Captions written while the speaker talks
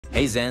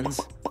Hey Zens,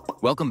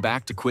 welcome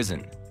back to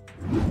Quizzen.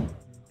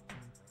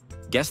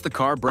 Guess the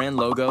car brand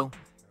logo?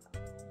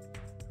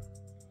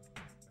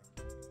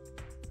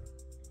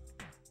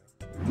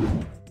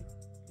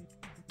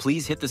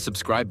 Please hit the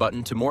subscribe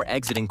button to more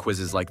exiting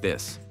quizzes like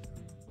this.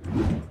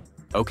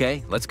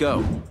 Okay, let's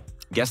go.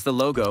 Guess the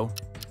logo.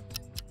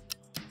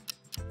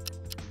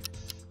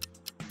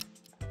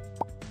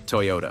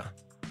 Toyota.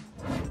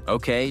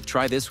 Okay,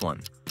 try this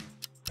one.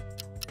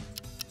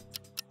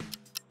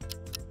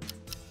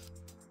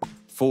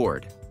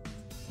 Ford.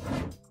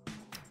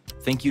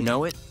 Think you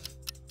know it?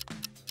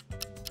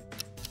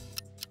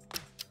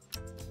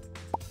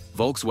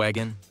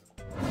 Volkswagen.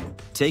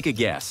 Take a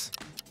guess.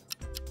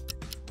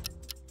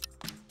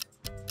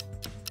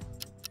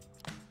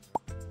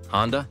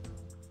 Honda?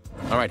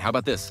 All right, how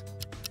about this?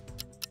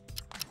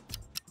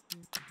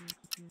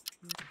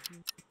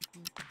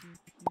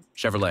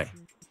 Chevrolet.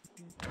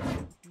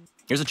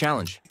 Here's a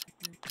challenge.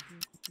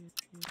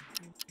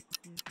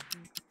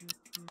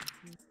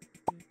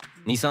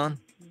 Nissan?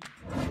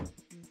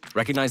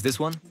 Recognize this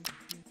one?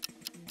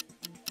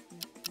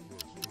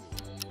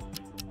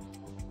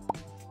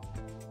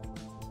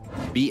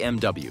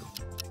 BMW.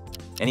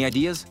 Any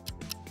ideas?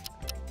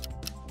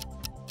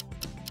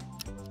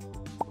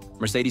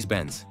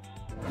 Mercedes-Benz.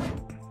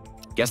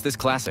 Guess this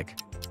classic.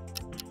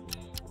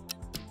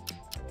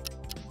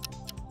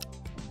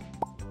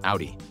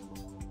 Audi.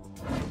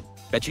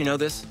 Bet you know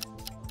this?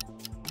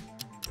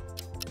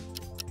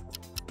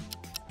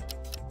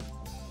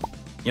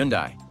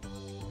 Hyundai.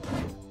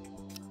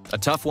 A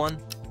tough one?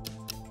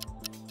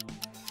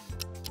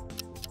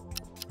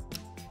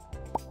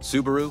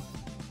 Subaru?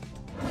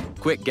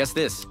 Quick, guess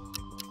this.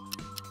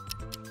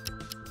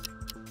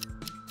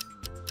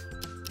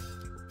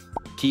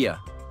 Kia.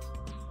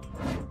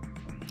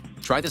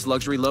 Try this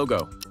luxury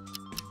logo.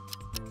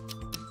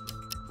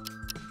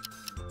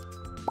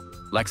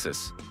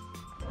 Lexus.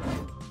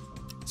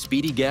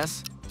 Speedy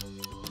guess?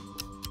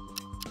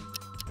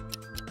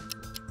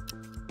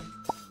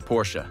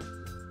 Porsche.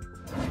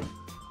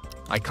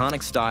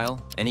 Iconic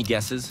style, any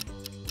guesses?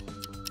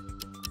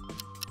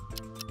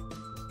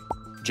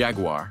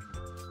 Jaguar.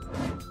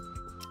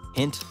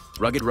 Hint,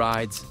 rugged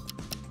rides.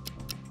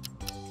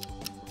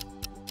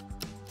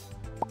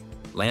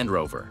 Land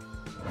Rover.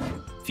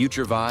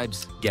 Future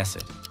vibes, guess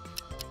it.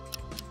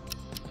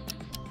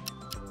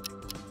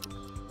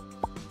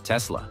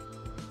 Tesla.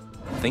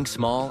 Think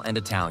small and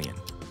Italian.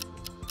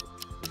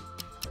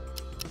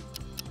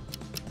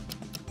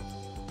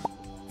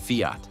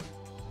 Fiat.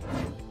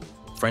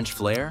 French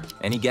flair,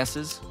 any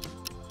guesses?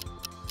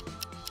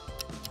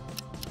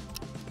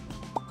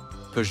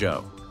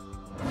 Peugeot.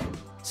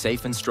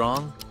 Safe and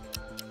strong?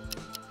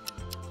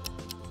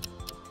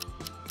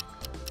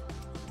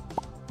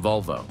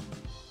 Volvo.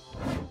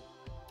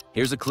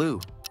 Here's a clue.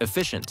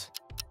 Efficient.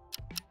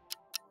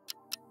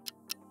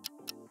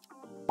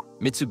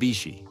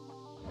 Mitsubishi.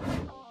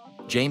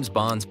 James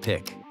Bond's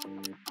pick.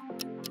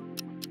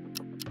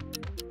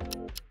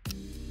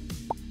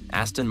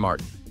 Aston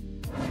Martin.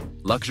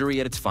 Luxury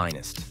at its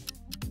finest.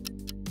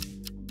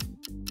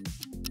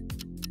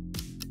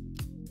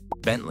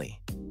 Bentley.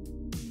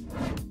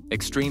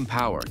 Extreme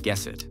power,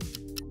 guess it.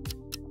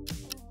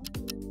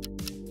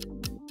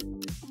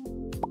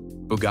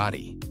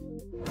 Bugatti.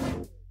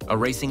 A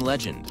racing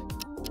legend.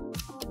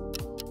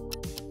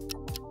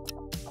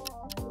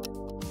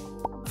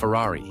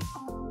 Ferrari.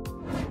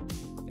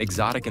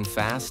 Exotic and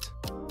fast.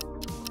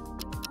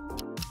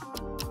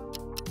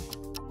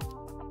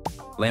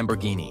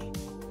 Lamborghini.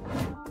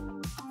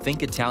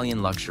 Think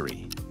Italian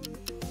luxury.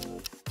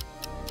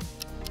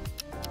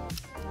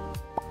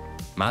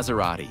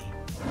 Maserati.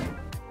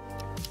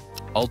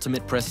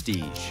 Ultimate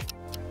prestige.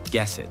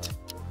 Guess it.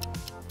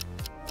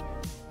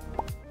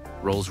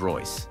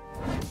 Rolls-Royce.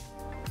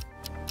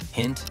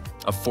 Hint,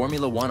 a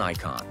Formula One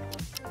icon.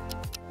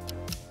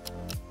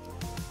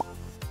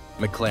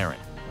 McLaren.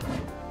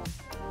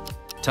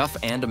 Tough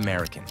and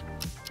American.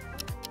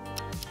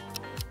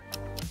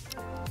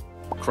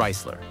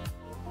 Chrysler.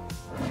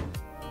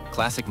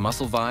 Classic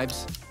muscle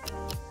vibes.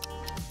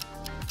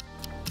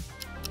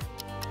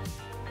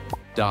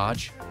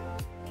 Dodge.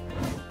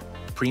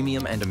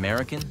 Premium and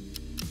American.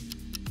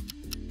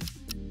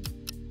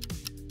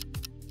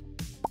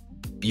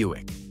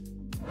 Buick.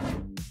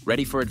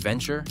 Ready for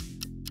adventure?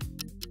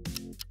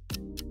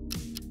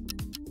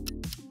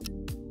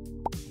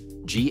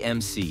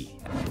 GMC.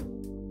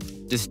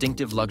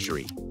 Distinctive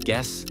luxury.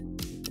 Guess?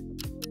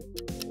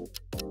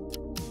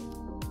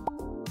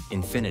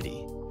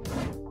 Infiniti.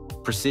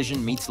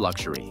 Precision meets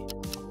luxury.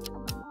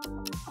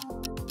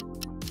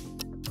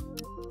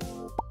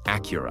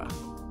 Acura.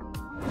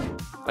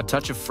 A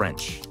touch of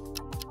French.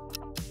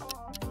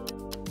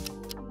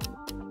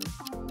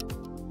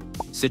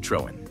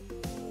 Citroën.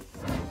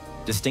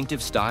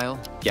 Distinctive style,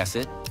 guess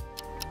it.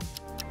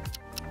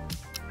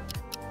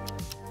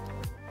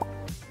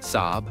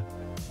 Saab.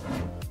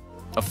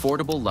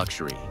 Affordable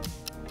luxury.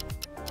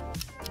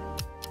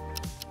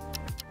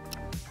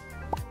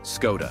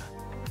 Skoda.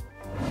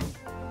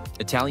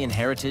 Italian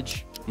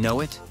heritage,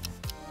 know it?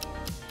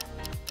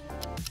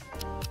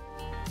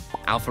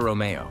 Alfa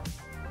Romeo.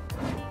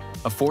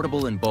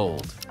 Affordable and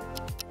bold.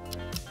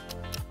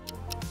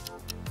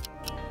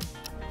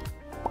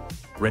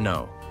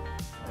 Renault.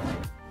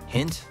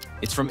 Hint,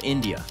 it's from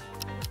India.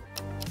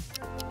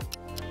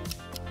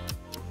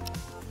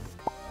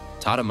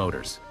 Tata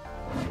Motors.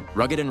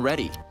 Rugged and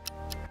ready.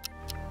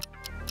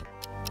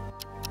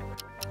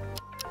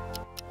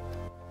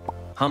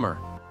 Hummer.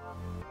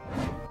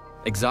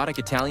 Exotic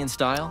Italian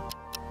style.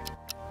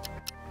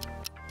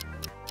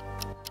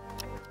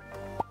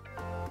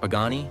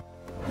 Pagani.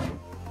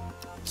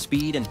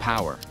 Speed and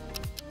power.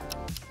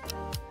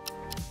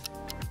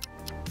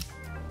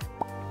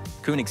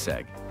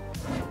 Koenigsegg.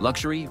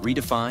 Luxury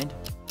redefined.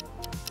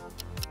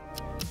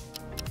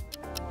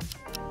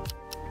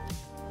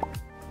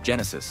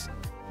 Genesis.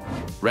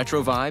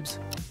 Retro vibes.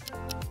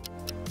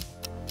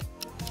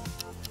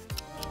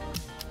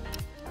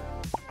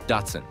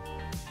 Datsun.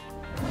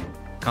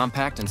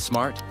 Compact and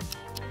smart.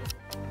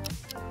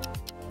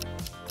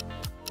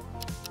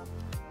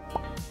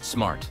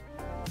 Smart.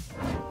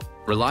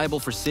 Reliable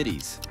for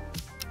cities.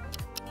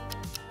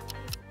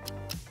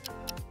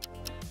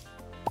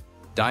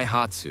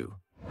 Daihatsu.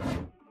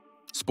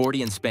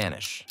 Sporty and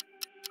Spanish.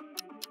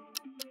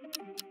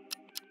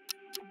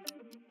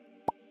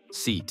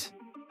 Seat.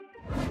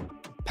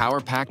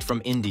 Power-packed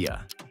from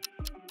India.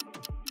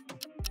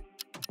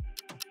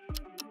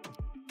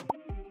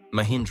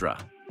 Mahindra.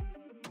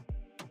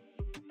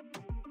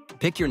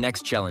 Pick your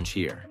next challenge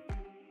here.